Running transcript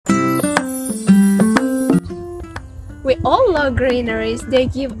all love greeneries. They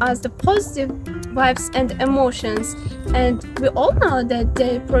give us the positive vibes and emotions, and we all know that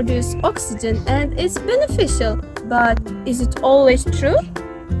they produce oxygen and it's beneficial. But is it always true?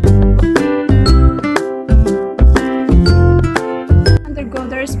 Undergo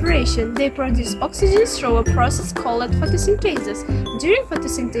the respiration. They produce oxygen through a process called photosynthesis. During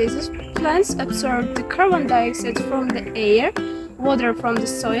photosynthesis, plants absorb the carbon dioxide from the air, water from the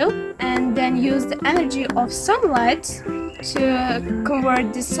soil, and then use the energy of sunlight to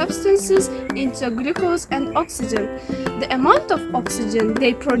convert these substances into glucose and oxygen. The amount of oxygen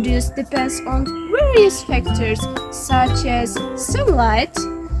they produce depends on various factors such as sunlight,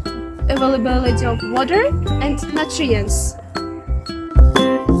 availability of water, and nutrients.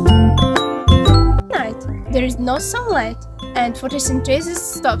 At night, there is no sunlight and photosynthesis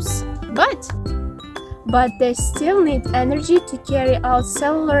stops, but they still need energy to carry out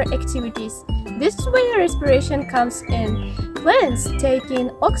cellular activities. This is where respiration comes in. Plants take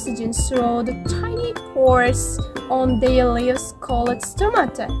in oxygen through the tiny pores on their leaves called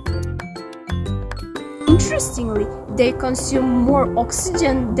stomata. Interestingly, they consume more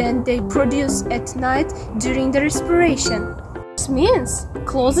oxygen than they produce at night during the respiration. This means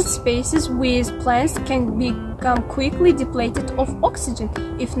closed spaces with plants can become quickly depleted of oxygen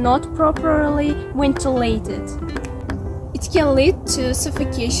if not properly ventilated. It can lead to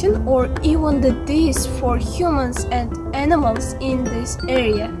suffocation or even the death for humans and animals in this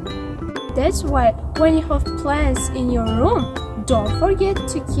area. That's why when you have plants in your room, don't forget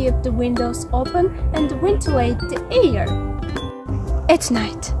to keep the windows open and ventilate the air. At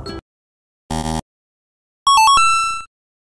night,